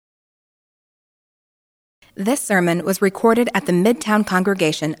This sermon was recorded at the Midtown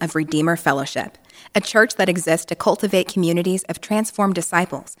congregation of Redeemer Fellowship, a church that exists to cultivate communities of transformed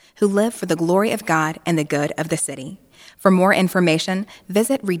disciples who live for the glory of God and the good of the city. For more information,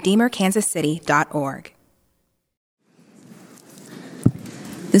 visit redeemerkansascity.org.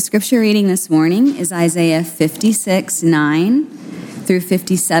 The scripture reading this morning is Isaiah 56:9 through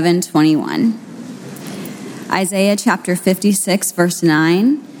 57:21. Isaiah chapter 56, verse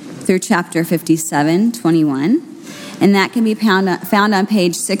 9 through chapter 57:21. And that can be found on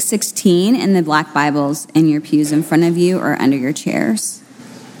page 616 in the black Bibles in your pews in front of you or under your chairs.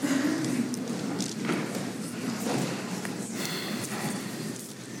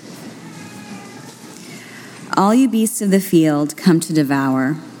 All you beasts of the field come to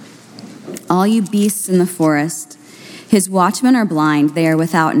devour. All you beasts in the forest. His watchmen are blind. They are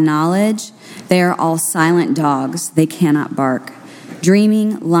without knowledge. They are all silent dogs. They cannot bark.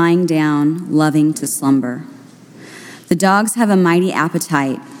 Dreaming, lying down, loving to slumber. The dogs have a mighty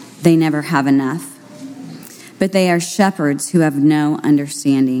appetite. They never have enough. But they are shepherds who have no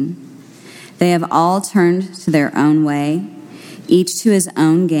understanding. They have all turned to their own way, each to his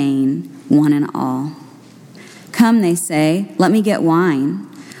own gain, one and all. Come, they say, let me get wine.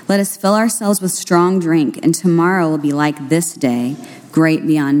 Let us fill ourselves with strong drink, and tomorrow will be like this day, great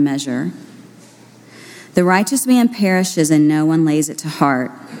beyond measure. The righteous man perishes, and no one lays it to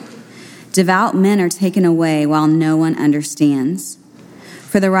heart. Devout men are taken away while no one understands.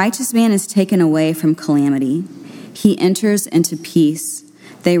 For the righteous man is taken away from calamity. He enters into peace.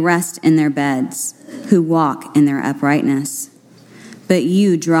 They rest in their beds, who walk in their uprightness. But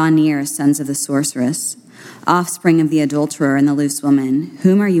you draw near, sons of the sorceress, offspring of the adulterer and the loose woman.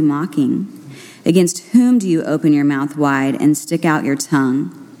 Whom are you mocking? Against whom do you open your mouth wide and stick out your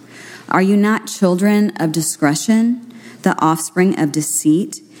tongue? Are you not children of discretion, the offspring of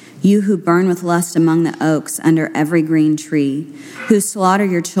deceit? You who burn with lust among the oaks under every green tree, who slaughter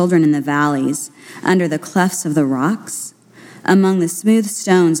your children in the valleys, under the clefts of the rocks? Among the smooth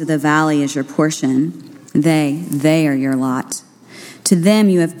stones of the valley is your portion. They are your lot. To them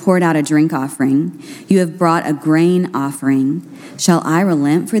you have poured out a drink offering. You have brought a grain offering. Shall I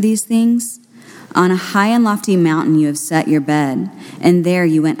relent for these things? On a high and lofty mountain you have set your bed, and there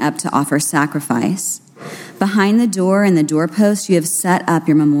you went up to offer sacrifice. Behind the door and the doorpost you have set up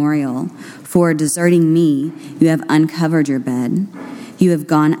your memorial. For deserting me, you have uncovered your bed. You have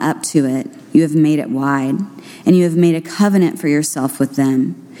gone up to it. You have made it wide, and you have made a covenant for yourself with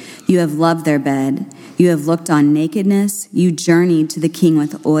them. You have loved their bed. You have looked on nakedness. You journeyed to the king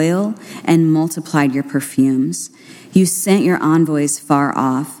with oil and multiplied your perfumes. You sent your envoys far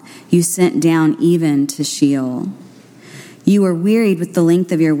off. You sent down even to Sheol. You were wearied with the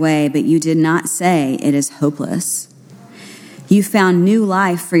length of your way, but you did not say it is hopeless. You found new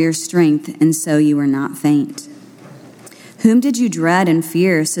life for your strength, and so you were not faint. Whom did you dread and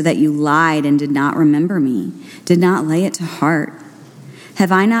fear so that you lied and did not remember me, did not lay it to heart?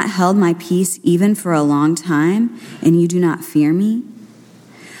 Have I not held my peace even for a long time, and you do not fear me?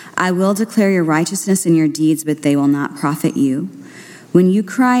 I will declare your righteousness and your deeds, but they will not profit you. When you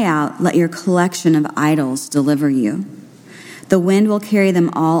cry out, let your collection of idols deliver you. The wind will carry them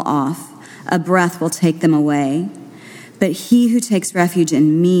all off. A breath will take them away. But he who takes refuge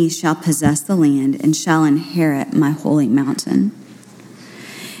in me shall possess the land and shall inherit my holy mountain.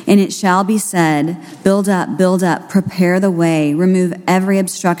 And it shall be said, build up, prepare the way, remove every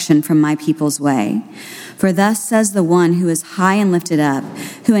obstruction from my people's way. For thus says the one who is high and lifted up,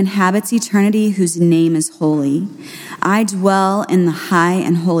 who inhabits eternity, whose name is holy. I dwell in the high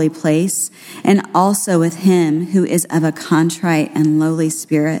and holy place, and also with him who is of a contrite and lowly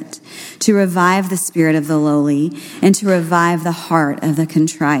spirit, to revive the spirit of the lowly, and to revive the heart of the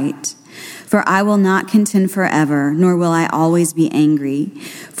contrite. For I will not contend forever, nor will I always be angry.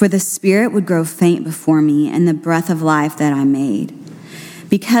 For the spirit would grow faint before me, and the breath of life that I made.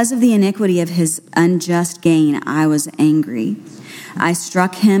 Because of the iniquity of his unjust gain, I was angry. I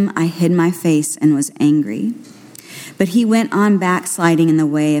struck him, I hid my face, and was angry. But he went on backsliding in the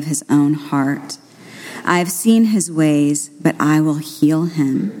way of his own heart. I have seen his ways, but I will heal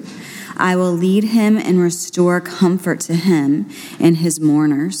him. I will lead him and restore comfort to him and his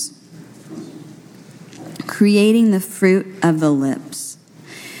mourners, creating the fruit of the lips.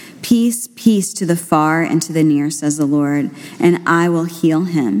 Peace, peace to the far and to the near, says the Lord, and I will heal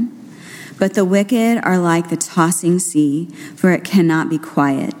him. But the wicked are like the tossing sea, for it cannot be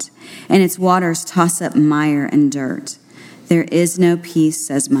quiet, and its waters toss up mire and dirt. There is no peace,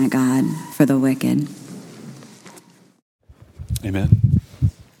 says my God, for the wicked. Amen.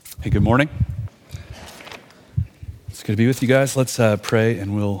 Hey, good morning. It's good to be with you guys. Let's pray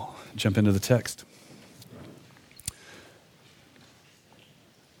and we'll jump into the text.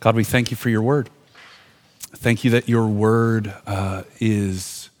 God, we thank you for your word. Thank you that your word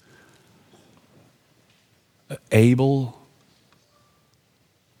is able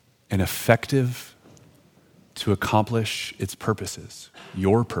and effective to accomplish its purposes,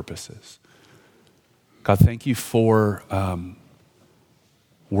 your purposes. God, thank you for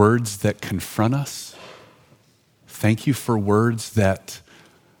words that confront us. Thank you for words that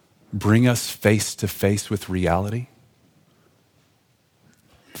bring us face to face with reality.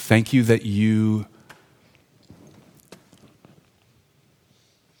 Thank you that you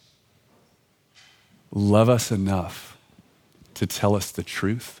love us enough to tell us the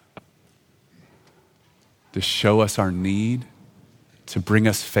truth, to show us our need, to bring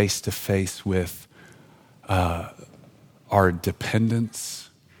us face to face with our dependence,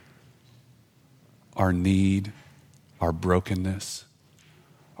 our need, our brokenness,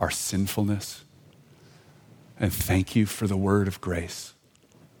 our sinfulness. And thank you for the word of grace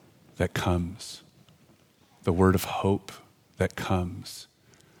that comes, the word of hope that comes.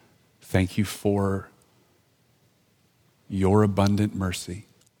 Thank you for your abundant mercy.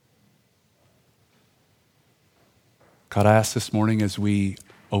 God, I ask this morning as we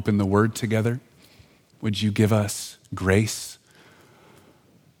open the word together, would you give us grace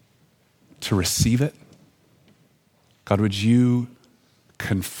to receive it? God, would you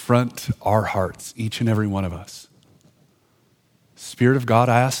confront our hearts, each and every one of us? Spirit of God,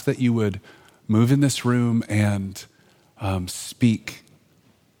 I ask that you would move in this room and speak.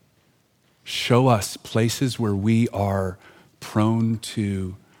 Show us places where we are prone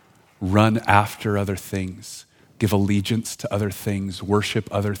to run after other things, give allegiance to other things, worship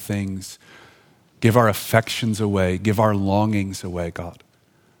other things, give our affections away, give our longings away, God.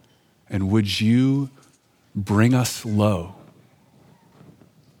 And would you bring us low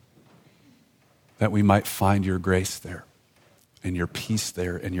that we might find your grace there and your peace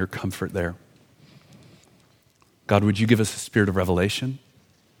there and your comfort there. God, would you give us a spirit of revelation?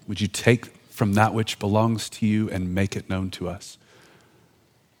 Would you take from that which belongs to you and make it known to us?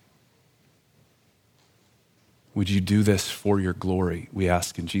 Would you do this for your glory? We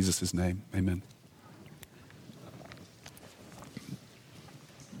ask in Jesus' name, amen.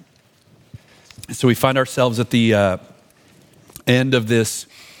 So we find ourselves at the end of this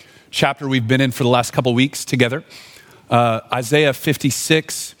chapter we've been in for the last couple weeks together. Isaiah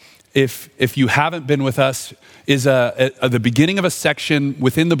 56, if you haven't been with us, is the beginning of a section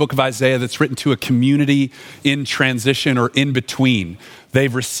within the book of Isaiah that's written to a community in transition or in between.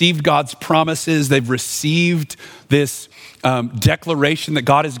 They've received God's promises. They've received this declaration that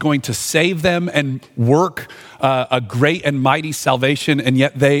God is going to save them and work a great and mighty salvation, and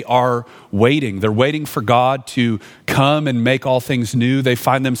yet they are waiting. They're waiting for God to come and make all things new. They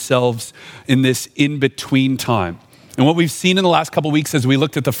find themselves in this in-between time. And what we've seen in the last couple of weeks as we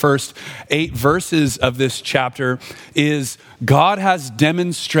looked at the first 8 verses of this chapter is God has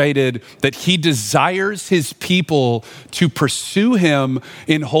demonstrated that he desires his people to pursue him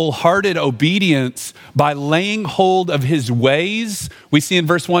in wholehearted obedience by laying hold of his ways. We see in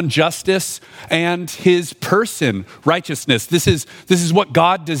verse 1, justice, and his person, righteousness. This is what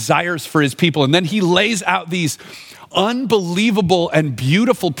God desires for his people. And then he lays out these unbelievable and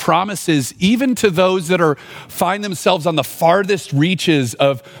beautiful promises, even to those that find themselves on the farthest reaches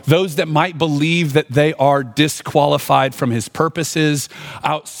of those that might believe that they are disqualified from his purposes,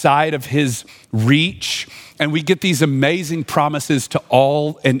 outside of his reach. And we get these amazing promises to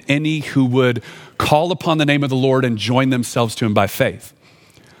all and any who would call upon the name of the Lord and join themselves to him by faith.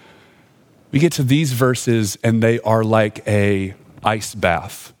 We get to these verses and they are like a ice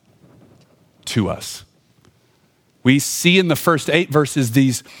bath to us. We see in the first 8 verses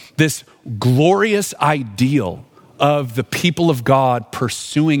this glorious ideal of the people of God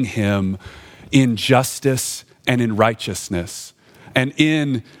pursuing him in justice and in righteousness. And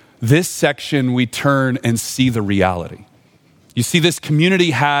in this section, we turn and see the reality. You see, this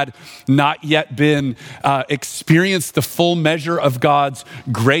community had not yet been experienced the full measure of God's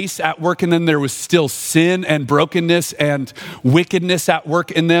grace at work in them. There was still sin and brokenness and wickedness at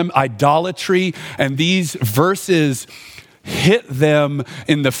work in them, idolatry. And these verses hit them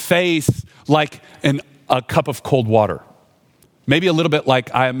in the face like a cup of cold water. Maybe a little bit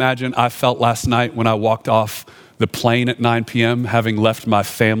like I imagine I felt last night when I walked off the plane at 9 p.m., having left my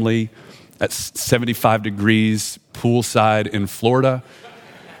family at 75 degrees poolside in Florida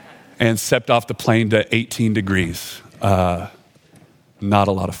and stepped off the plane to 18 degrees. Not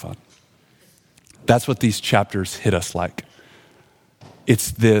a lot of fun. That's what these chapters hit us like.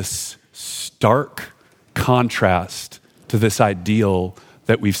 It's this stark contrast to this ideal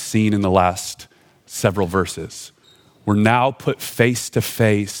that we've seen in the last several verses, We're now put face to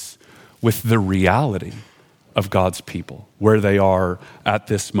face with the reality of God's people, where they are at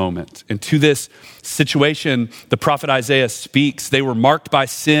this moment. And to this situation, the prophet Isaiah speaks. They were marked by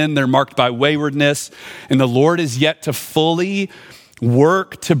sin, they're marked by waywardness, and the Lord is yet to fully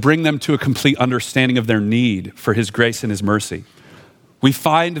work to bring them to a complete understanding of their need for his grace and his mercy. We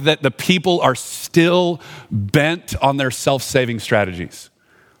find that the people are still bent on their self-saving strategies.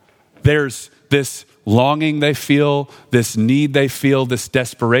 There's this longing they feel, this need they feel, this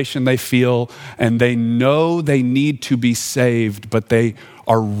desperation they feel, and they know they need to be saved, but they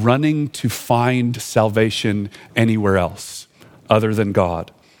are running to find salvation anywhere else other than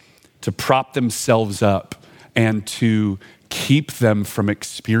God, to prop themselves up and to keep them from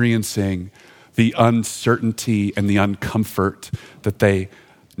experiencing the uncertainty and the uncomfort that they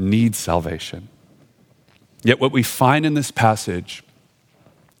need salvation. Yet what we find in this passage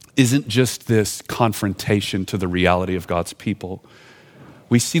isn't just this confrontation to the reality of God's people.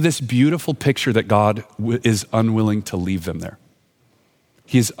 We see this beautiful picture that God is unwilling to leave them there.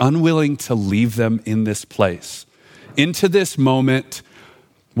 He is unwilling to leave them in this place. Into this moment,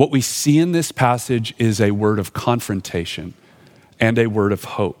 what we see in this passage is a word of confrontation and a word of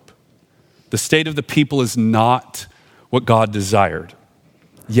hope. The state of the people is not what God desired,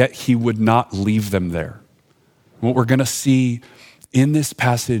 yet he would not leave them there. What we're going to see in this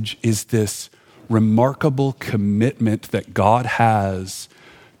passage is this remarkable commitment that God has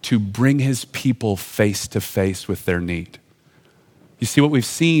to bring his people face to face with their need. You see, what we've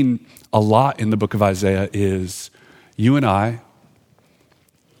seen a lot in the book of Isaiah is you and I,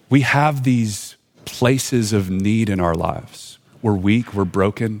 we have these places of need in our lives. We're weak, we're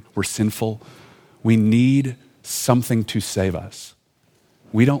broken, we're sinful. We need something to save us.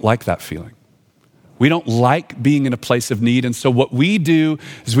 We don't like that feeling. We don't like being in a place of need. And so what we do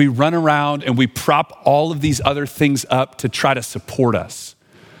is we run around and we prop all of these other things up to try to support us.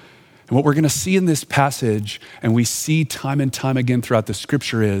 And what we're going to see in this passage, and we see time and time again throughout the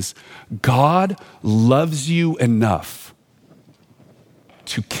scripture, is God loves you enough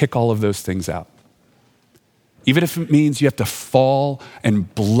to kick all of those things out. Even if it means you have to fall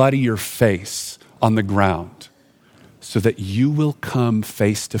and bloody your face on the ground so that you will come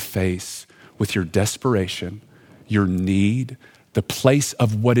face to face with your desperation, your need, the place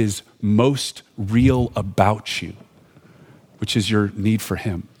of what is most real about you, which is your need for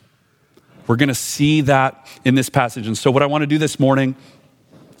him. We're going to see that in this passage. And so what I want to do this morning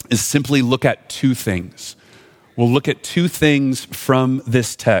is simply look at two things. We'll look at two things from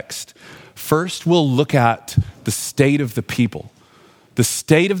this text. First, we'll look at the state of the people. The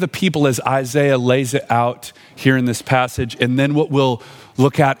state of the people as Isaiah lays it out here in this passage. And then what we'll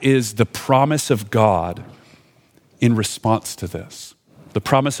look at is the promise of God in response to this. The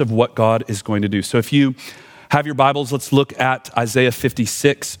promise of what God is going to do. So if you have your Bibles, let's look at Isaiah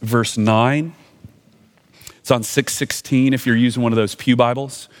 56, verse 9. It's on 616 if you're using one of those pew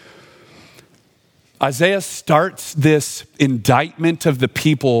Bibles. Isaiah starts this indictment of the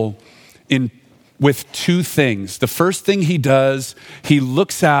people with two things. The first thing he does, he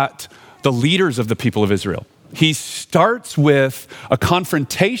looks at the leaders of the people of Israel. He starts with a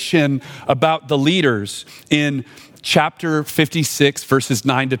confrontation about the leaders in chapter 56, verses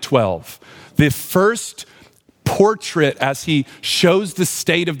 9 to 12. The first portrait as he shows the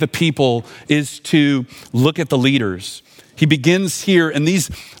state of the people is to look at the leaders. He begins here, and these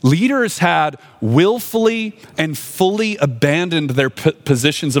leaders had willfully and fully abandoned their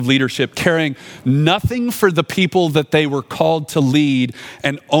positions of leadership, caring nothing for the people that they were called to lead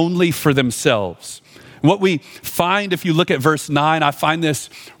and only for themselves. What we find, if you look at verse 9, I find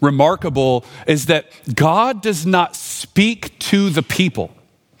this remarkable, is that God does not speak to the people.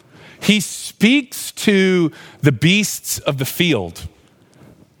 He speaks to the beasts of the field.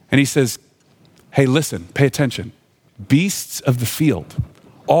 And he says, hey, listen, pay attention. Beasts of the field,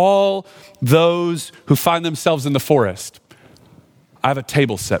 all those who find themselves in the forest, I have a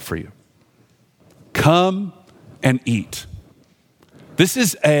table set for you. Come and eat. This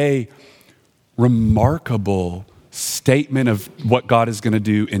is a remarkable statement of what God is going to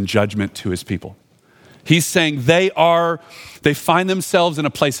do in judgment to his people. He's saying they find themselves in a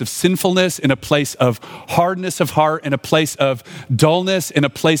place of sinfulness, in a place of hardness of heart, in a place of dullness, in a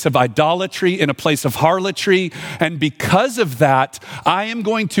place of idolatry, in a place of harlotry. And because of that, I am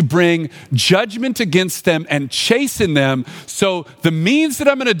going to bring judgment against them and chasten them. So the means that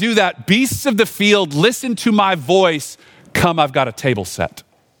I'm going to do that, beasts of the field, listen to my voice. Come, I've got a table set.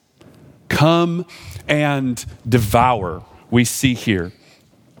 Come and devour, we see here.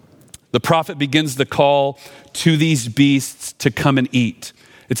 The prophet begins the call to these beasts to come and eat.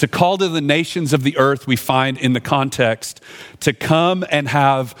 It's a call to the nations of the earth, we find in the context, to come and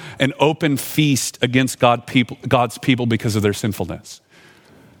have an open feast against God's people because of their sinfulness.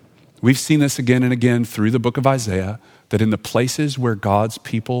 We've seen this again and again through the book of Isaiah, that in the places where God's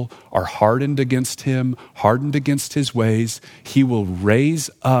people are hardened against him, hardened against his ways, he will raise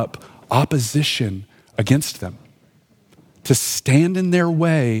up opposition against them, to stand in their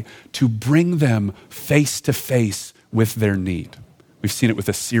way, to bring them face to face with their need. We've seen it with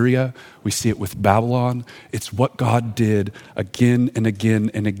Assyria. We see it with Babylon. It's what God did again and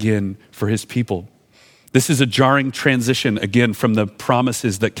again and again for his people. This is a jarring transition, again, from the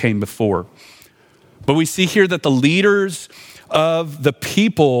promises that came before. But we see here that the leaders of the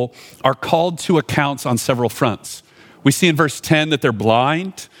people are called to accounts on several fronts. We see in verse 10 that they're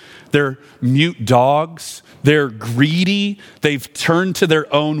blind, they're mute dogs, they're greedy, they've turned to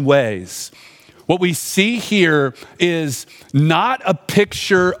their own ways. What we see here is not a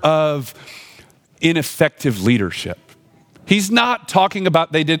picture of ineffective leadership. He's not talking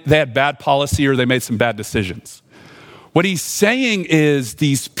about they had bad policy or they made some bad decisions. What he's saying is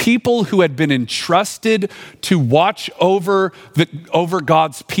these people who had been entrusted to watch over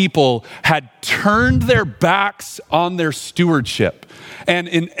God's people had turned their backs on their stewardship. And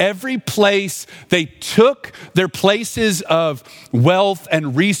in every place, they took their places of wealth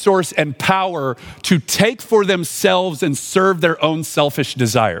and resource and power to take for themselves and serve their own selfish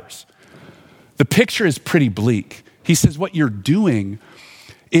desires. The picture is pretty bleak. He says what you're doing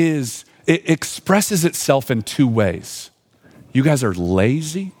is, it expresses itself in two ways. You guys are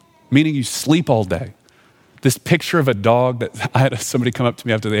lazy, meaning you sleep all day. This picture of a dog that I had somebody come up to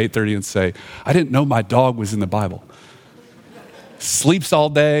me after the 8:30 and say, I didn't know my dog was in the Bible. Sleeps all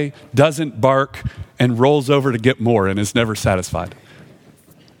day, doesn't bark, and rolls over to get more and is never satisfied.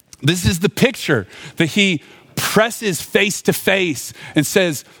 This is the picture that he presses face to face and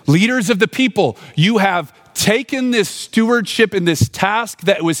says, leaders of the people, you have taken this stewardship and this task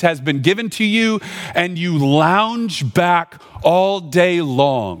that has been given to you, and you lounge back all day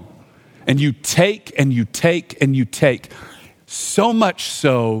long. And you take and you take and you take. So much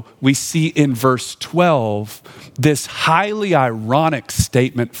so, we see in verse 12, this highly ironic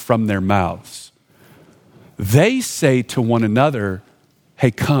statement from their mouths. They say to one another,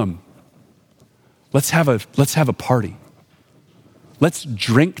 hey, come, let's have a party. Let's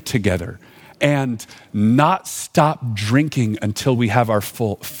drink together and not stop drinking until we have our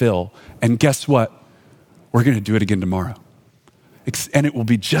full fill. And guess what? We're going to do it again tomorrow. And it will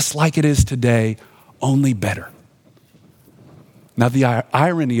be just like it is today, only better. Now, the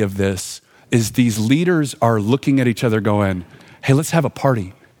irony of this is these leaders are looking at each other going, hey, let's have a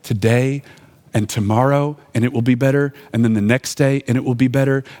party today and tomorrow, and it will be better. And then the next day, and it will be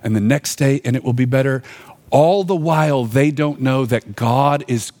better. And the next day, and it will be better. All the while, they don't know that God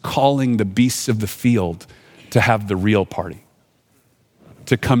is calling the beasts of the field to have the real party,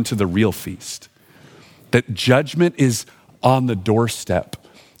 to come to the real feast. That judgment is on the doorstep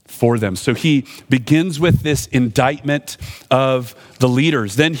for them. So he begins with this indictment of the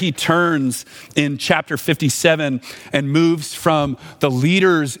leaders. Then he turns in chapter 57 and moves from the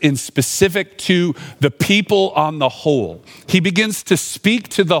leaders in specific to the people on the whole. He begins to speak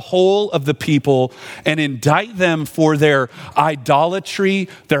to the whole of the people and indict them for their idolatry,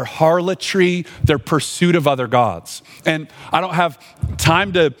 their harlotry, their pursuit of other gods. And I don't have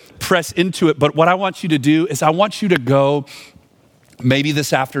time to press into it, but what I want you to do is I want you to go maybe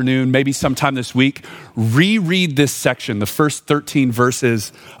this afternoon, maybe sometime this week, reread this section, the first 13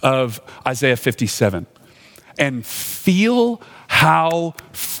 verses of Isaiah 57, and feel how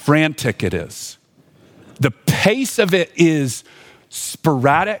frantic it is. The pace of it is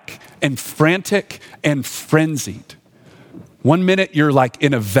sporadic and frantic and frenzied. 1 minute you're like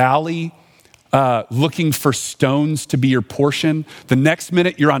in a valley, looking for stones to be your portion. The next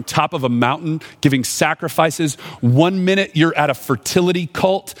minute, you're on top of a mountain giving sacrifices. 1 minute, you're at a fertility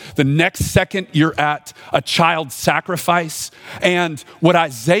cult. The next second, you're at a child sacrifice. And what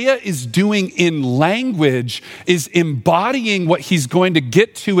Isaiah is doing in language is embodying what he's going to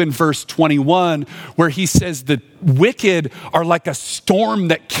get to in verse 21, where he says the wicked are like a storm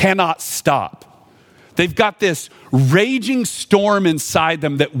that cannot stop. They've got this raging storm inside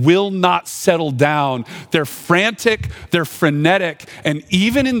them that will not settle down. They're frantic, they're frenetic, and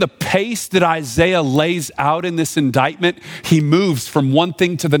even in the pace that Isaiah lays out in this indictment, he moves from one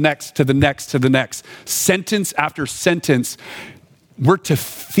thing to the next, to the next, to the next. Sentence after sentence, we're to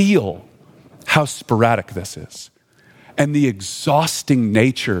feel how sporadic this is and the exhausting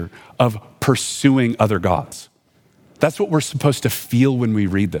nature of pursuing other gods. That's what we're supposed to feel when we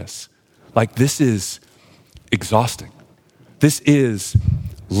read this. Like, this is exhausting. This is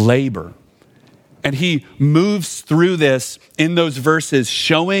labor. And he moves through this in those verses,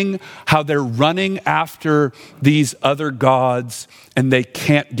 showing how they're running after these other gods and they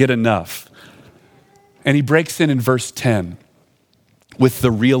can't get enough. And he breaks in verse 10 with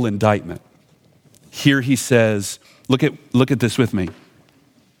the real indictment. Here he says, look at this with me.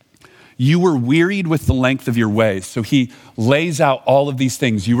 You were wearied with the length of your way. So he lays out all of these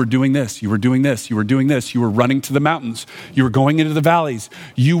things. You were doing this, you were doing this, you were doing this. You were running to the mountains. You were going into the valleys.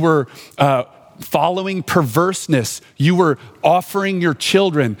 You were following perverseness. You were offering your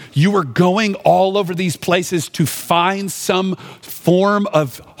children. You were going all over these places to find some form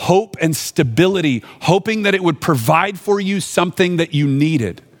of hope and stability, hoping that it would provide for you something that you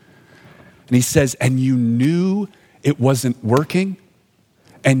needed. And he says, and you knew it wasn't working,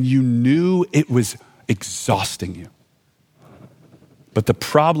 and you knew it was exhausting you. But the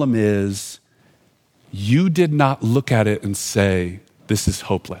problem is, you did not look at it and say, this is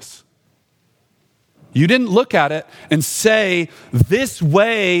hopeless. You didn't look at it and say, this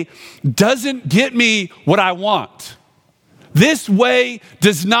way doesn't get me what I want. This way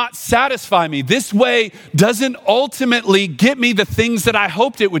does not satisfy me. This way doesn't ultimately get me the things that I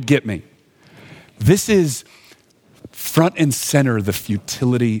hoped it would get me. This is front and center, the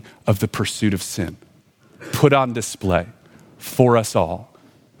futility of the pursuit of sin, put on display for us all.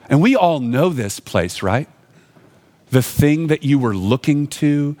 And we all know this place, right? The thing that you were looking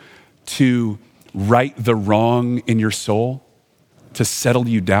to right the wrong in your soul, to settle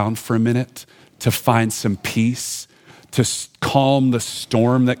you down for a minute, to find some peace, to calm the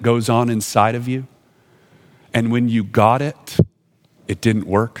storm that goes on inside of you. And when you got it, it didn't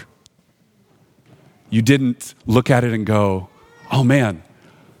work. You didn't look at it and go, oh man,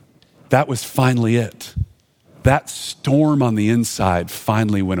 that was finally it. That storm on the inside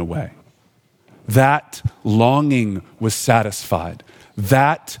finally went away. That longing was satisfied.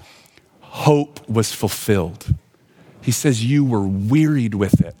 That hope was fulfilled. He says you were wearied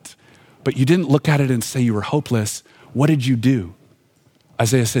with it, but you didn't look at it and say you were hopeless. What did you do?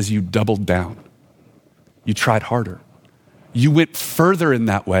 Isaiah says you doubled down. You tried harder. You went further in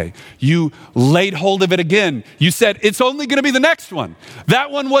that way. You laid hold of it again. You said, it's only going to be the next one.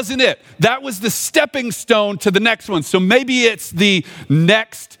 That one wasn't it. That was the stepping stone to the next one. So maybe it's the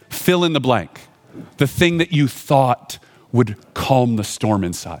next fill in the blank, the thing that you thought would calm the storm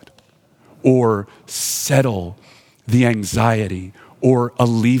inside, or settle the anxiety, or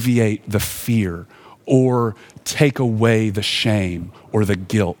alleviate the fear, or take away the shame or the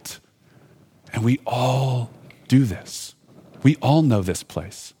guilt. And we all do this. We all know this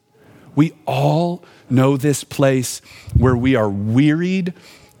place. We all know this place where we are wearied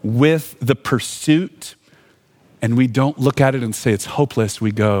with the pursuit, and we don't look at it and say it's hopeless.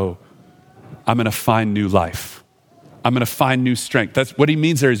 We go, I'm going to find new life. I'm going to find new strength. That's what he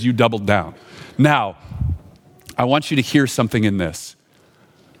means there is you doubled down. Now, I want you to hear something in this.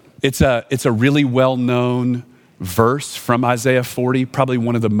 It's a really well-known verse from Isaiah 40, probably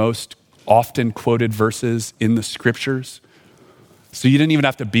one of the most often quoted verses in the scriptures. So you didn't even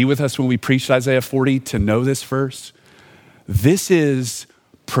have to be with us when we preached Isaiah 40 to know this verse. This is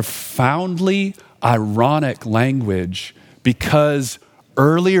profoundly ironic language because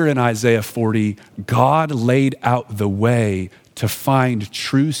earlier in Isaiah 40, God laid out the way to find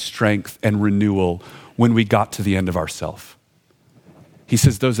true strength and renewal when we got to the end of ourself. He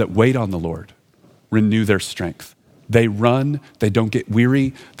says, those that wait on the Lord renew their strength. They run, they don't get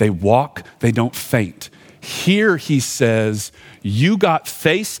weary. They walk, they don't faint. Here he says, you got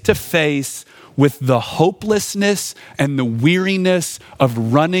face to face with the hopelessness and the weariness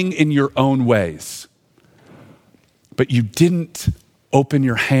of running in your own ways. But you didn't open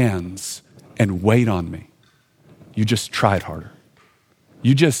your hands and wait on me. You just tried harder.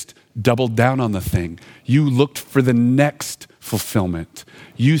 You just doubled down on the thing. You looked for the next fulfillment.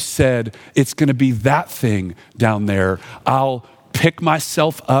 You said, it's going to be that thing down there. I'll pick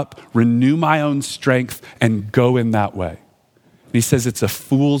myself up, renew my own strength, and go in that way. And he says it's a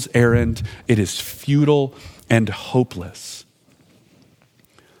fool's errand. It is futile and hopeless.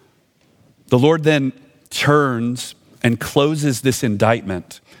 The Lord then turns and closes this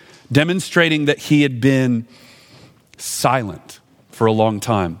indictment, demonstrating that he had been silent for a long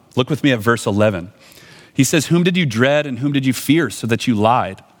time. Look with me at verse 11. He says, whom did you dread and whom did you fear so that you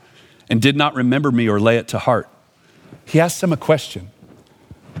lied and did not remember me or lay it to heart? He asks them a question.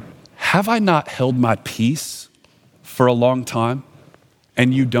 Have I not held my peace for a long time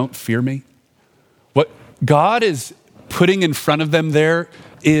and you don't fear me? What God is putting in front of them there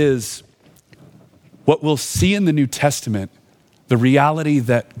is what we'll see in the New Testament, the reality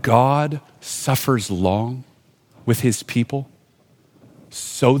that God suffers long with his people.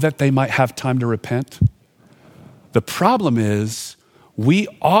 so that they might have time to repent. The problem is we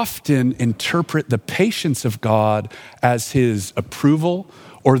often interpret the patience of God as his approval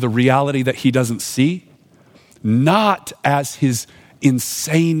or the reality that he doesn't see, not as his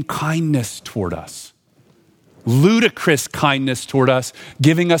insane kindness toward us, ludicrous kindness toward us,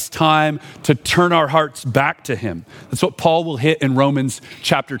 giving us time to turn our hearts back to him. That's what Paul will hit in Romans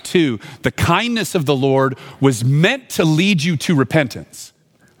chapter 2. The kindness of the Lord was meant to lead you to repentance.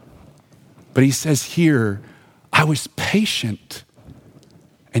 But he says here, I was patient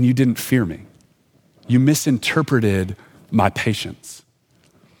and you didn't fear me. You misinterpreted my patience.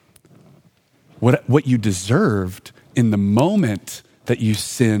 What you deserved in the moment that you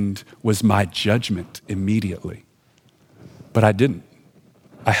sinned was my judgment immediately. But I didn't.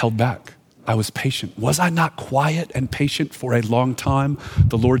 I held back. I was patient. Was I not quiet and patient for a long time?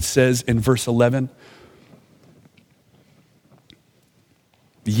 The Lord says in verse 11,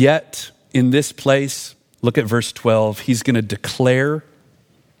 yet in this place, look at verse 12, he's going to declare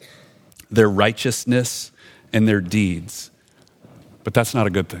their righteousness and their deeds. But that's not a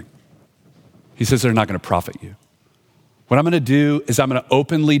good thing. He says they're not going to profit you. What I'm going to do is I'm going to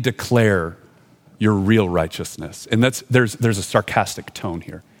openly declare your real righteousness. And there's a sarcastic tone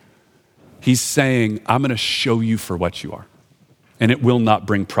here. He's saying, I'm going to show you for what you are, and it will not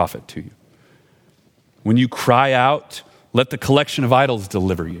bring profit to you. When you cry out, let the collection of idols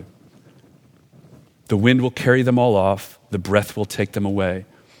deliver you. The wind will carry them all off. The breath will take them away.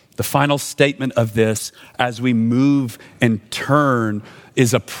 The final statement of this, as we move and turn,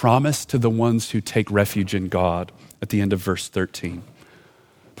 is a promise to the ones who take refuge in God at the end of verse 13.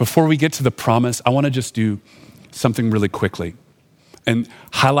 Before we get to the promise, I want to just do something really quickly and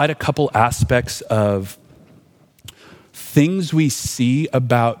highlight a couple aspects of things we see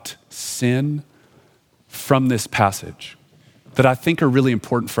about sin from this passage that I think are really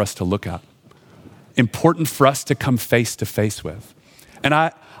important for us to look at, important for us to come face to face with. And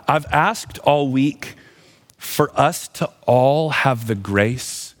I've asked all week for us to all have the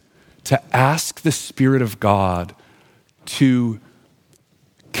grace to ask the Spirit of God to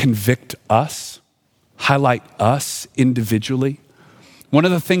convict us, highlight us individually. One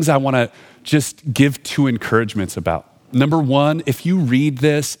of the things I want to just give two encouragements about. Number one, if you read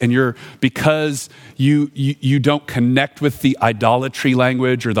this and because you don't connect with the idolatry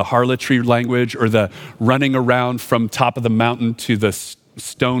language or the harlotry language or the running around from top of the mountain to the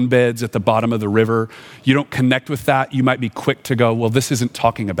stone beds at the bottom of the river, you don't connect with that, you might be quick to go, well, this isn't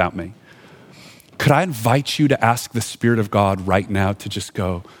talking about me. Could I invite you to ask the Spirit of God right now to just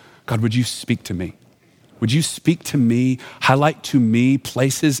go, God, would you speak to me? Would you speak to me, highlight to me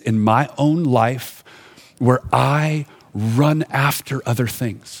places in my own life where I run after other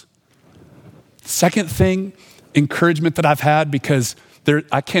things? Second thing, encouragement that I've had, because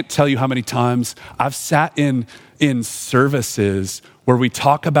I can't tell you how many times I've sat in services where we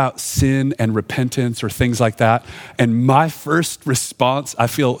talk about sin and repentance or things like that. And my first response, I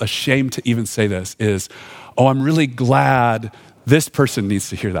feel ashamed to even say this, is, oh, I'm really glad this person needs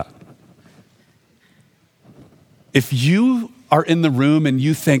to hear that. If you are in the room and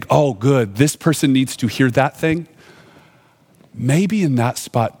you think, oh, good, this person needs to hear that thing, maybe in that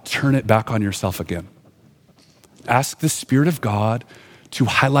spot, turn it back on yourself again. Ask the Spirit of God to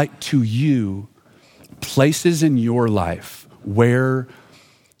highlight to you places in your life where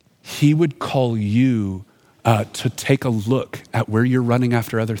he would call you to take a look at where you're running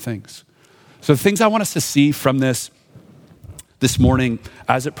after other things. So the things I want us to see from this morning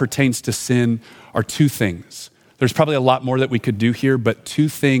as it pertains to sin are two things. There's probably a lot more that we could do here, but two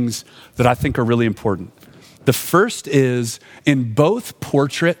things that I think are really important. The first is in both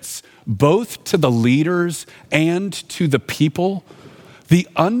portraits, both to the leaders and to the people, the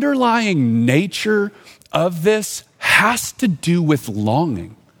underlying nature of this has to do with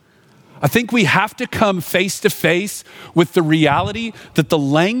longing. I think we have to come face to face with the reality that the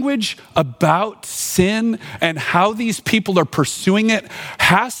language about sin and how these people are pursuing it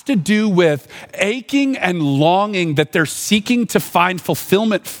has to do with aching and longing that they're seeking to find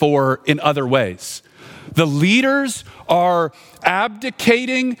fulfillment for in other ways. The leaders are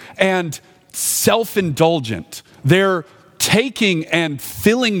abdicating and self-indulgent. They're taking and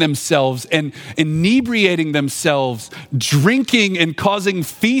filling themselves and inebriating themselves, drinking and causing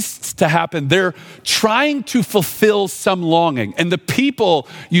feasts to happen. They're trying to fulfill some longing. And the people,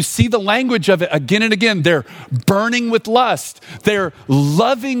 you see the language of it again and again. They're burning with lust. They're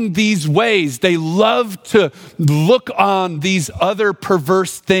loving these ways. They love to look on these other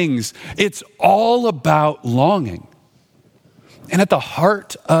perverse things. It's all about longing. And at the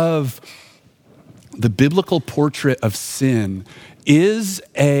heart of the biblical portrait of sin is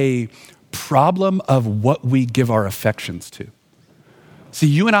a problem of what we give our affections to. See,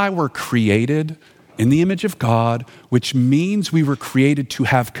 you and I were created in the image of God, which means we were created to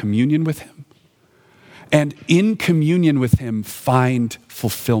have communion with him. And in communion with him, find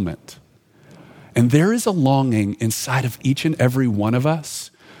fulfillment. And there is a longing inside of each and every one of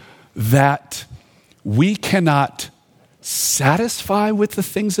us that we cannot satisfy with the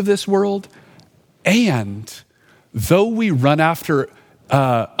things of this world. And though we run after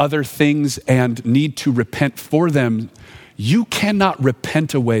other things and need to repent for them, you cannot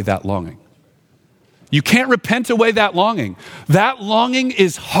repent away that longing. You can't repent away that longing. That longing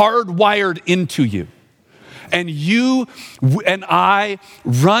is hardwired into you. And you and I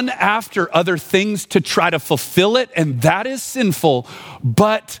run after other things to try to fulfill it, and that is sinful.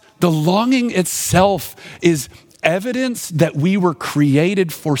 But the longing itself is evidence that we were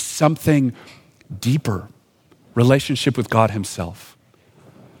created for something deeper, relationship with God himself.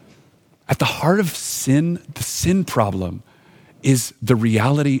 At the heart of sin, the sin problem is the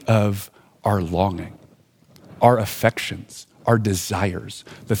reality of our longing, our affections, our desires,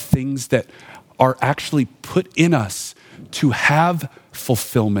 the things that are actually put in us to have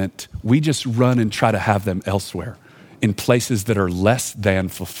fulfillment. We just run and try to have them elsewhere in places that are less than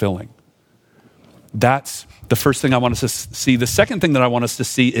fulfilling. That's the first thing I want us to see. The second thing that I want us to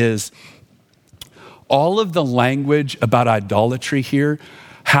see is all of the language about idolatry here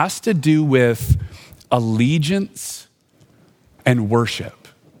has to do with allegiance and worship.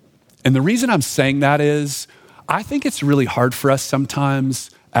 And the reason I'm saying that is I think it's really hard for us sometimes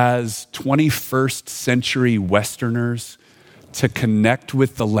as 21st century Westerners to connect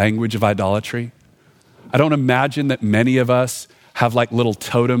with the language of idolatry. I don't imagine that many of us have like little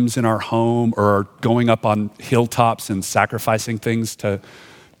totems in our home or are going up on hilltops and sacrificing things to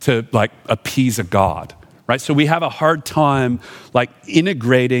like appease a god, right? So we have a hard time like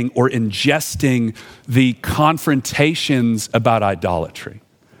integrating or ingesting the confrontations about idolatry.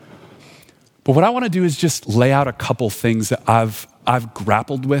 But what I want to do is just lay out a couple things that I've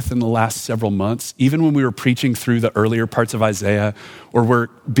grappled with in the last several months, even when we were preaching through the earlier parts of Isaiah, or we're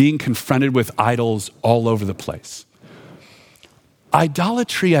being confronted with idols all over the place.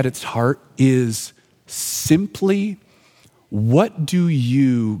 Idolatry at its heart is simply, what do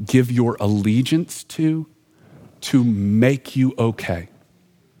you give your allegiance to make you okay?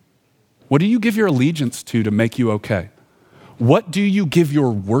 What do you give your allegiance to make you okay? What do you give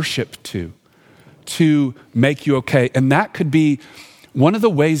your worship to make you okay? And that could be one of the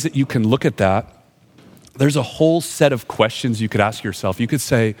ways that you can look at that. There's a whole set of questions you could ask yourself. You could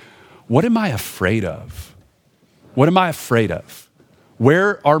say, what am I afraid of? What am I afraid of?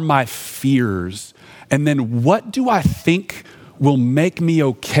 Where are my fears? And then what do I think will make me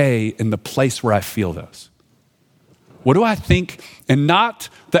okay in the place where I feel those? What do I think? And not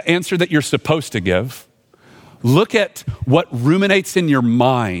the answer that you're supposed to give. Look at what ruminates in your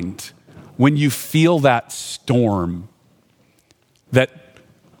mind when you feel that storm that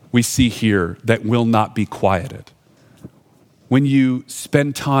we see here that will not be quieted. When you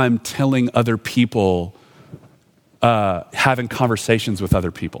spend time telling other people, having conversations with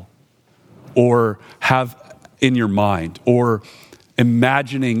other people, or have in your mind, or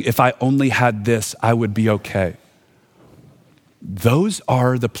imagining if I only had this, I would be okay. Those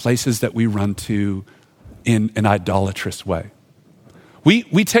are the places that we run to in an idolatrous way.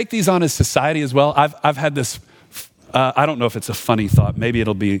 We take these on as society as well. I've had this, I don't know if it's a funny thought. Maybe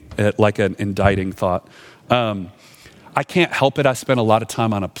it'll be like an indicting thought. I can't help it. I spent a lot of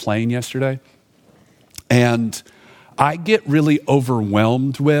time on a plane yesterday. And I get really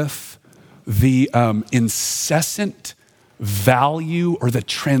overwhelmed with the incessant value or the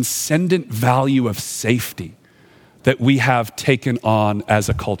transcendent value of safety that we have taken on as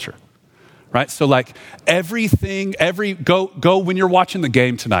a culture. Right? So like everything, go when you're watching the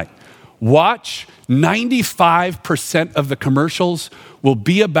game tonight, watch 95% of the commercials will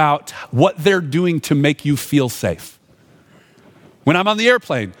be about what they're doing to make you feel safe. When I'm on the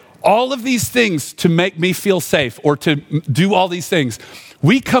airplane, all of these things to make me feel safe or to do all these things,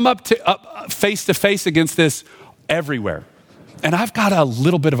 we come up face to face against this everywhere. And I've got a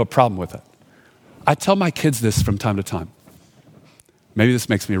little bit of a problem with it. I tell my kids this from time to time. Maybe this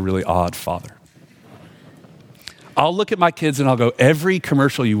makes me a really odd father. I'll look at my kids and I'll go, every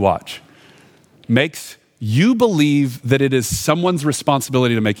commercial you watch makes you believe that it is someone's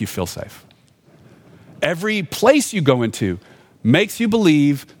responsibility to make you feel safe. Every place you go into makes you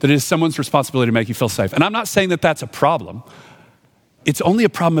believe that it is someone's responsibility to make you feel safe. And I'm not saying that that's a problem. It's only a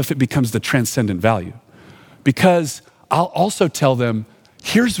problem if it becomes the transcendent value. Because I'll also tell them,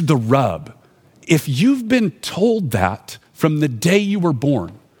 here's the rub. If you've been told that from the day you were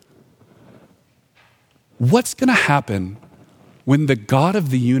born. What's going to happen when the God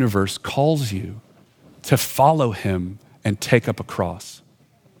of the universe calls you to follow him and take up a cross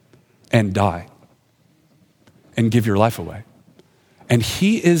and die and give your life away? And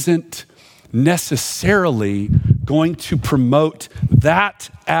he isn't necessarily going to promote that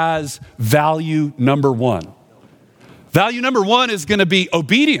as value number one. Value number one is going to be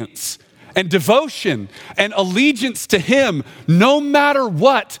obedience and devotion and allegiance to him, no matter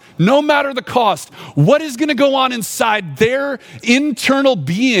what, no matter the cost. What is going to go on inside their internal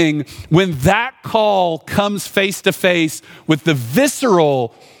being when that call comes face to face with the visceral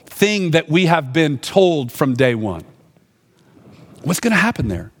thing that we have been told from day one? What's going to happen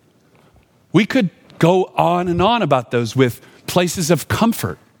there? We could go on and on about those with places of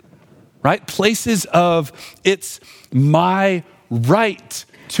comfort, right? Places of it's my right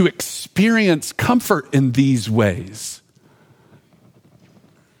to experience comfort in these ways.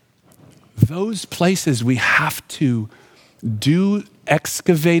 Those places we have to do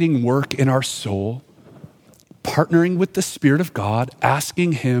excavating work in our soul, partnering with the Spirit of God,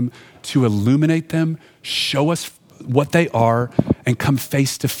 asking him to illuminate them, show us what they are, and come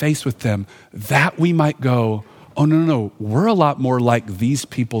face to face with them, that we might go, oh, no, we're a lot more like these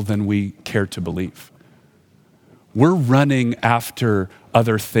people than we care to believe. We're running after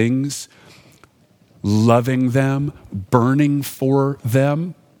other things, loving them, burning for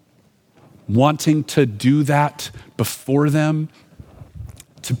them, wanting to do that before them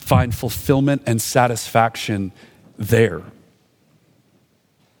to find fulfillment and satisfaction there.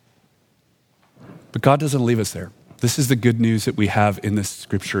 But God doesn't leave us there. This is the good news that we have in this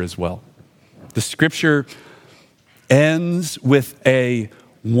scripture as well. The scripture ends with a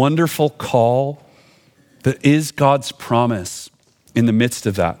wonderful call that is God's promise in the midst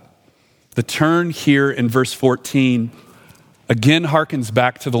of that. The turn here in verse 14 again harkens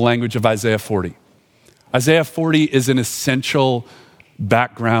back to the language of Isaiah 40. Isaiah 40 is an essential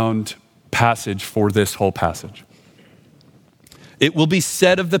background passage for this whole passage. It will be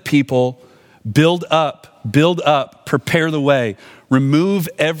said of the people, build up, prepare the way, remove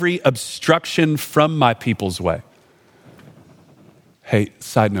every obstruction from my people's way. Hey,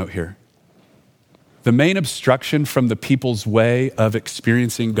 side note here. The main obstruction from the people's way of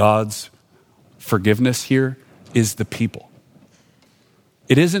experiencing God's forgiveness here is the people.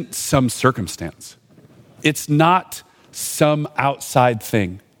 It isn't some circumstance. It's not some outside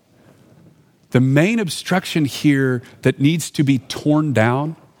thing. The main obstruction here that needs to be torn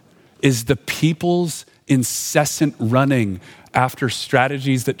down is the people's incessant running after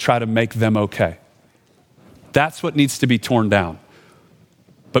strategies that try to make them okay. That's what needs to be torn down.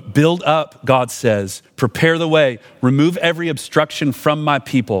 But build up, God says, prepare the way, remove every obstruction from my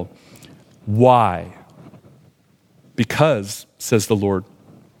people. Why? Because, says the Lord,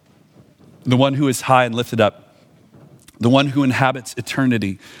 the one who is high and lifted up, the one who inhabits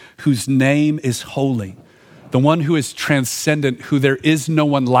eternity, whose name is holy, the one who is transcendent, who there is no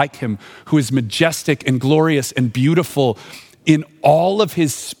one like him, who is majestic and glorious and beautiful in all of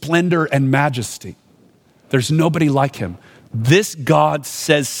his splendor and majesty. There's nobody like him. This God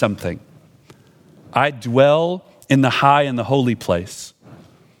says something. I dwell in the high and the holy place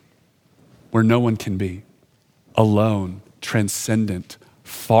where no one can be, alone, transcendent,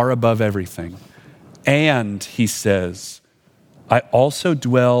 far above everything. And he says, I also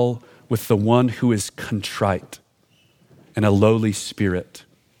dwell with the one who is contrite and a lowly spirit.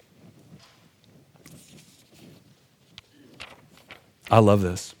 I love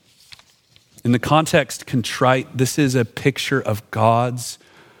this. In the context, contrite, this is a picture of God's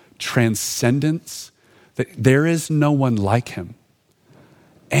transcendence, that there is no one like him.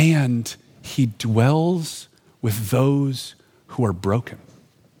 And he dwells with those who are broken.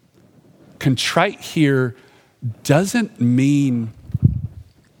 Contrite here doesn't mean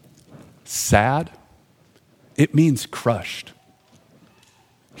sad. It means crushed.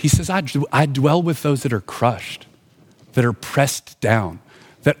 He says, I dwell with those that are crushed, that are pressed down,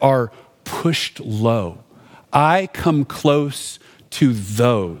 that are pushed low. I come close to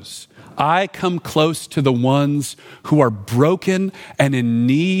those. I come close to the ones who are broken and in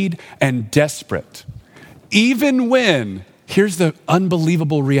need and desperate. Even when, here's the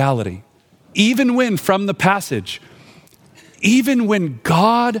unbelievable reality, even when from the passage, even when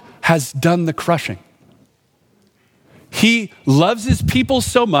God has done the crushing, He loves his people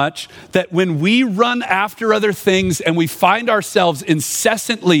so much that when we run after other things and we find ourselves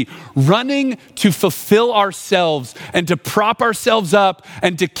incessantly running to fulfill ourselves and to prop ourselves up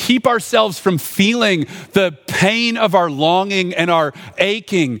and to keep ourselves from feeling the pain of our longing and our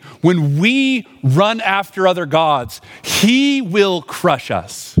aching, when we run after other gods, he will crush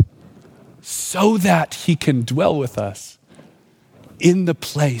us so that he can dwell with us in the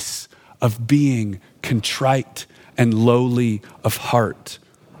place of being contrite and lowly of heart.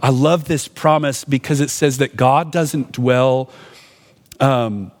 I love this promise because it says that God doesn't dwell,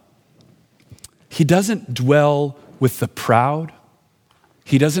 he doesn't dwell with the proud.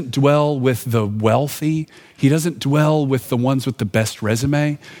 He doesn't dwell with the wealthy. He doesn't dwell with the ones with the best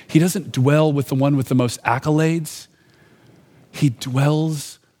resume. He doesn't dwell with the one with the most accolades. He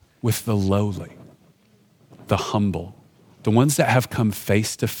dwells with the lowly, the humble, the ones that have come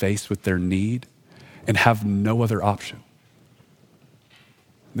face to face with their need and have no other option.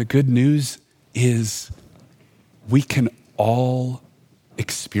 The good news is we can all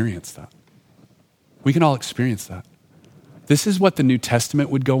experience that. We can all experience that. This is what the New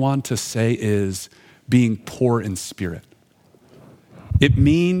Testament would go on to say is being poor in spirit. It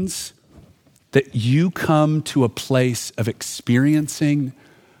means that you come to a place of experiencing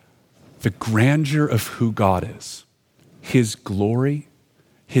the grandeur of who God is, his glory,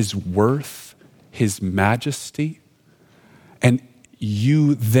 his worth, his majesty, and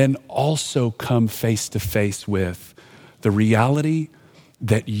you then also come face to face with the reality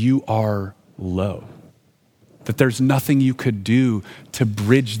that you are low, that there's nothing you could do to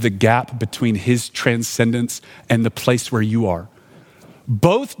bridge the gap between his transcendence and the place where you are.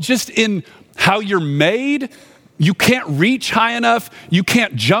 Both just in how you're made, you can't reach high enough, you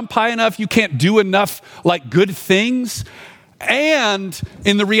can't jump high enough, you can't do enough like good things, and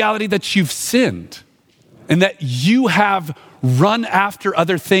in the reality that you've sinned and that you have run after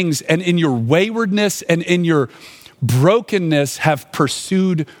other things and in your waywardness and in your brokenness have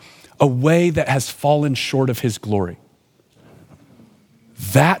pursued a way that has fallen short of his glory.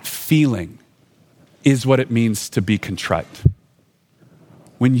 That feeling is what it means to be contrite.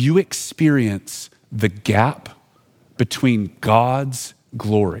 When you experience the gap between God's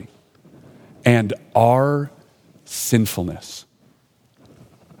glory and our sinfulness,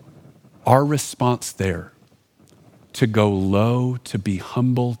 our response there to go low, to be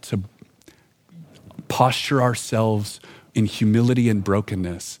humble, to posture ourselves in humility and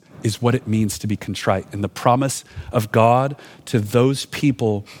brokenness is what it means to be contrite. And the promise of God to those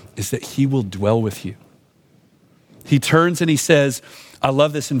people is that he will dwell with you. He turns and he says, I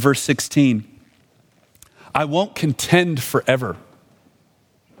love this in verse 16, I won't contend forever.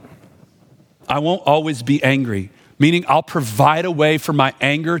 I won't always be angry, meaning I'll provide a way for my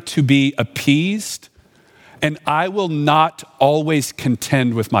anger to be appeased, and I will not always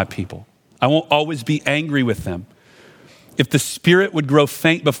contend with my people. I won't always be angry with them. If the spirit would grow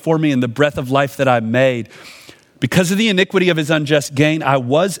faint before me in the breath of life that I made, because of the iniquity of his unjust gain, I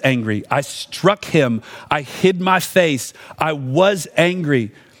was angry. I struck him. I hid my face. I was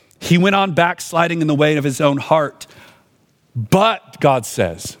angry. He went on backsliding in the way of his own heart. But, God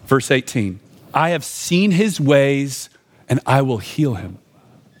says, verse 18, I have seen his ways and I will heal him.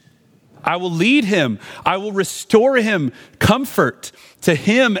 I will lead him. I will restore him comfort to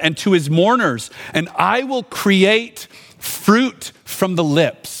him and to his mourners. And I will create fruit from the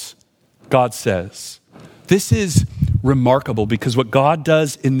lips, God says. This is remarkable because what God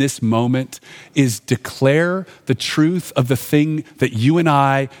does in this moment is declare the truth of the thing that you and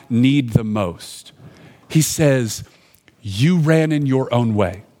I need the most. He says, you ran in your own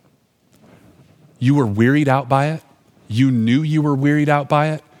way. You were wearied out by it. You knew you were wearied out by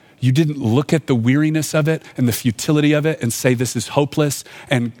it. You didn't look at the weariness of it and the futility of it and say, this is hopeless,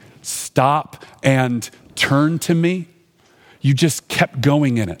 and stop and turn to me. You just kept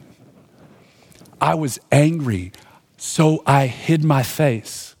going in it. I was angry, so I hid my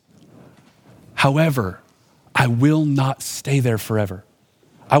face. However, I will not stay there forever.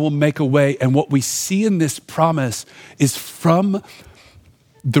 I will make a way. And what we see in this promise is from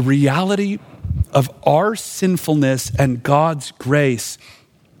the reality of our sinfulness and God's grace.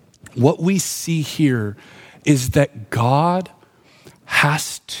 What we see here is that God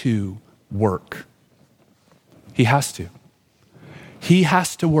has to work. He has to. He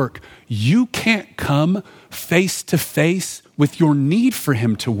has to work. You can't come face to face with your need for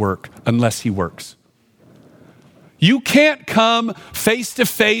him to work unless he works. You can't come face to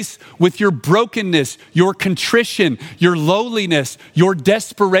face with your brokenness, your contrition, your lowliness, your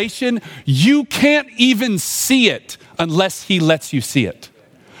desperation. You can't even see it unless he lets you see it.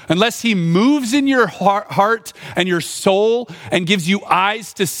 unless he moves in your heart and your soul and gives you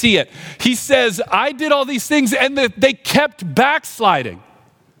eyes to see it. He says, I did all these things and they kept backsliding.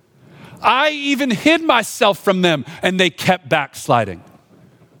 I even hid myself from them and they kept backsliding.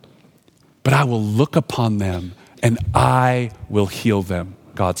 But I will look upon them and I will heal them,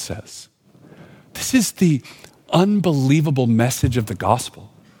 God says. This is the unbelievable message of the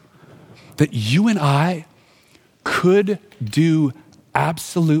gospel, that you and I could do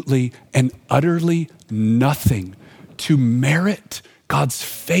absolutely and utterly nothing to merit God's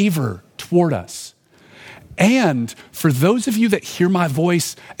favor toward us. And for those of you that hear my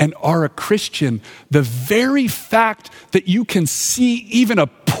voice and are a Christian, the very fact that you can see even a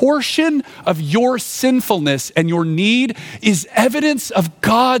portion of your sinfulness and your need is evidence of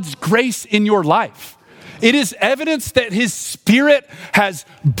God's grace in your life. It is evidence that his Spirit has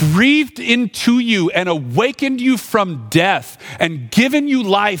breathed into you and awakened you from death and given you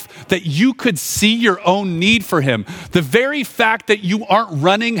life that you could see your own need for him. The very fact that you aren't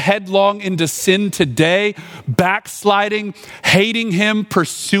running headlong into sin today, backsliding, hating him,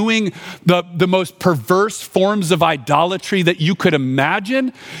 pursuing the most perverse forms of idolatry that you could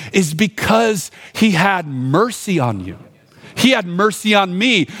imagine is because he had mercy on you. He had mercy on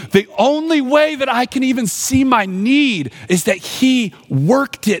me. The only way that I can even see my need is that he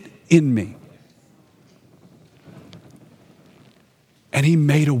worked it in me. And he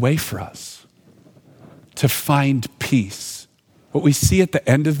made a way for us to find peace. What we see at the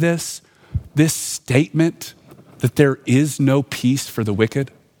end of this statement that there is no peace for the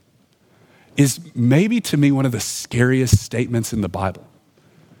wicked, is maybe to me one of the scariest statements in the Bible.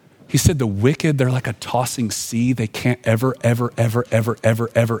 He said the wicked, they're like a tossing sea. They can't ever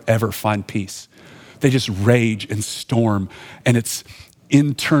find peace. They just rage and storm, and it's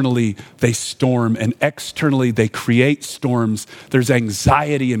internally they storm and externally they create storms. There's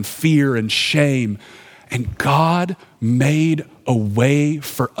anxiety and fear and shame. And God made a way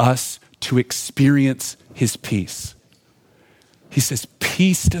for us to experience his peace. He says,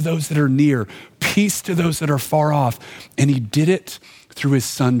 peace to those that are near, peace to those that are far off. And he did it through his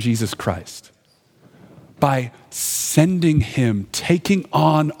son, Jesus Christ, by sending him, taking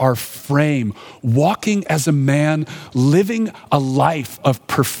on our frame, walking as a man, living a life of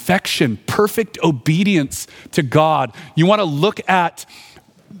perfection, perfect obedience to God. You want to look at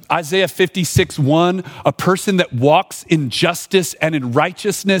Isaiah 56:1, a person that walks in justice and in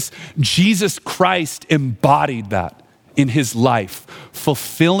righteousness. Jesus Christ embodied that in his life,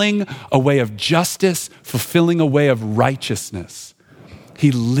 fulfilling a way of justice, fulfilling a way of righteousness. He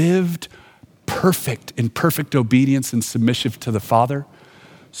lived perfect in perfect obedience and submission to the Father,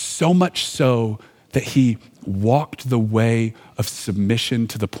 so much so that he walked the way of submission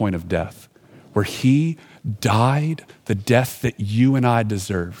to the point of death, where he died the death that you and I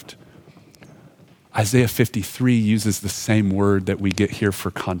deserved. Isaiah 53 uses the same word that we get here for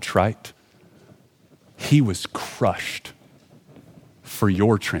contrite. He was crushed for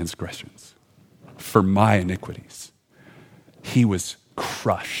your transgressions, for my iniquities. He was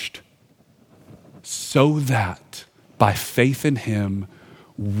crushed so that by faith in him,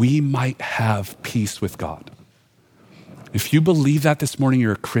 we might have peace with God. If you believe that this morning,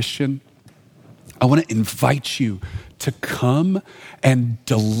 you're a Christian, I want to invite you to come and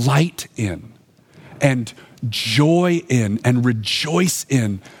delight in and joy in and rejoice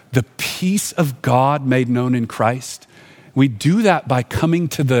in the peace of God made known in Christ. We do that by coming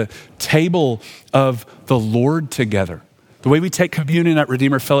to the table of the Lord together. The way we take communion at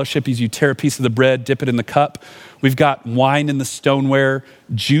Redeemer Fellowship is you tear a piece of the bread, dip it in the cup. We've got wine in the stoneware,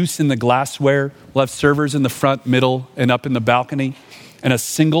 juice in the glassware. We'll have servers in the front, middle, and up in the balcony. And a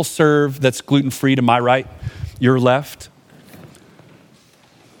single serve that's gluten-free to my right, your left.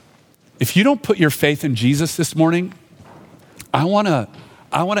 If you don't put your faith in Jesus this morning, I want to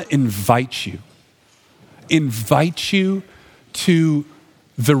invite you to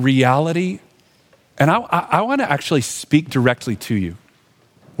the reality. And I want to actually speak directly to you.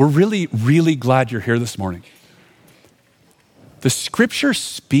 We're really, really glad you're here this morning. The scripture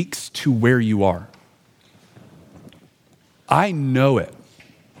speaks to where you are. I know it,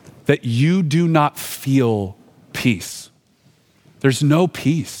 that you do not feel peace. There's no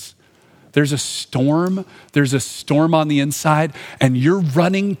peace. There's a storm on the inside, and you're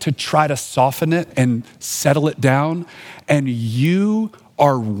running to try to soften it and settle it down, and you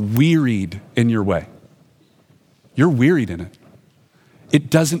are wearied in your way. You're wearied in it. It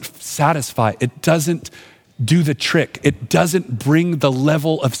doesn't satisfy. It doesn't do the trick. It doesn't bring the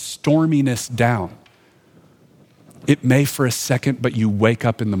level of storminess down. It may for a second, but you wake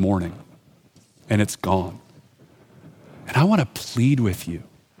up in the morning and it's gone. And I want to plead with you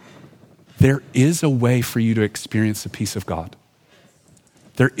there is a way for you to experience the peace of God.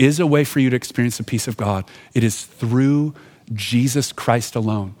 There is a way for you to experience the peace of God. It is through Jesus Christ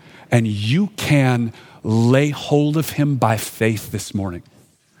alone. And you can lay hold of him by faith this morning.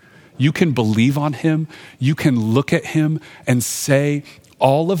 You can believe on him. You can look at him and say,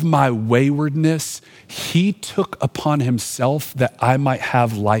 all of my waywardness, he took upon himself that I might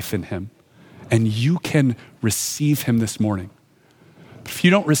have life in him. And you can receive him this morning. If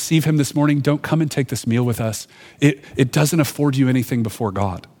you don't receive him this morning, don't come and take this meal with us. It doesn't afford you anything before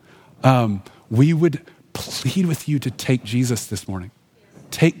God. We would plead with you to take Jesus this morning.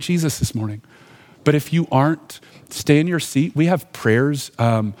 Take Jesus this morning. But if you aren't, stay in your seat. We have prayers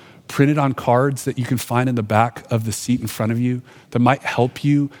printed on cards that you can find in the back of the seat in front of you that might help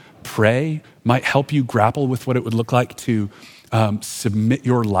you pray, might help you grapple with what it would look like to submit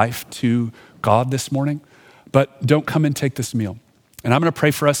your life to God this morning. But don't come and take this meal. And I'm going to pray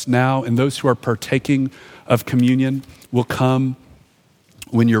for us now, and those who are partaking of communion will come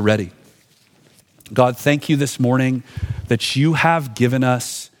when you're ready. God, thank you this morning that you have given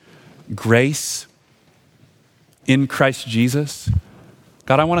us grace in Christ Jesus.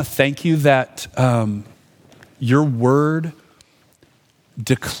 God, I want to thank you that your word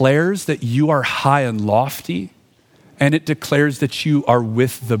declares that you are high and lofty, and it declares that you are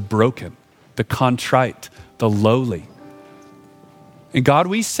with the broken, the contrite, the lowly. And God,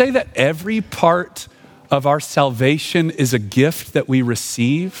 we say that every part of our salvation is a gift that we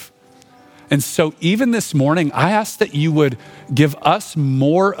receive. And so even this morning, I ask that you would give us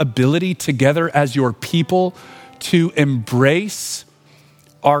more ability together as your people to embrace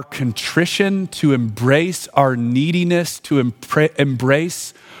our contrition, to embrace our neediness, to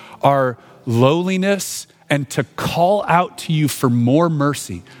embrace our lowliness, and to call out to you for more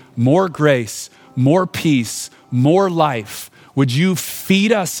mercy, more grace, more peace, more life. Would you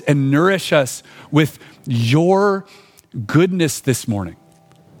feed us and nourish us with your goodness this morning?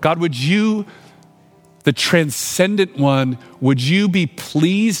 God, would you, the transcendent one, would you be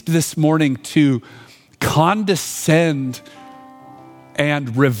pleased this morning to condescend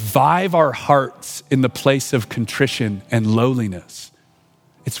and revive our hearts in the place of contrition and lowliness?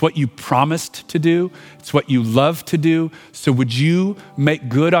 It's what you promised to do. It's what you love to do. So would you make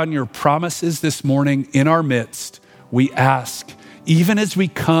good on your promises this morning in our midst? We ask, even as we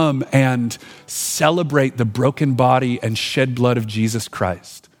come and celebrate the broken body and shed blood of Jesus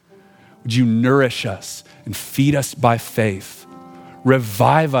Christ, would you nourish us and feed us by faith?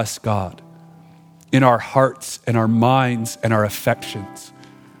 Revive us, God, in our hearts and our minds and our affections.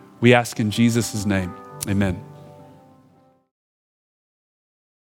 We ask in Jesus' name, amen.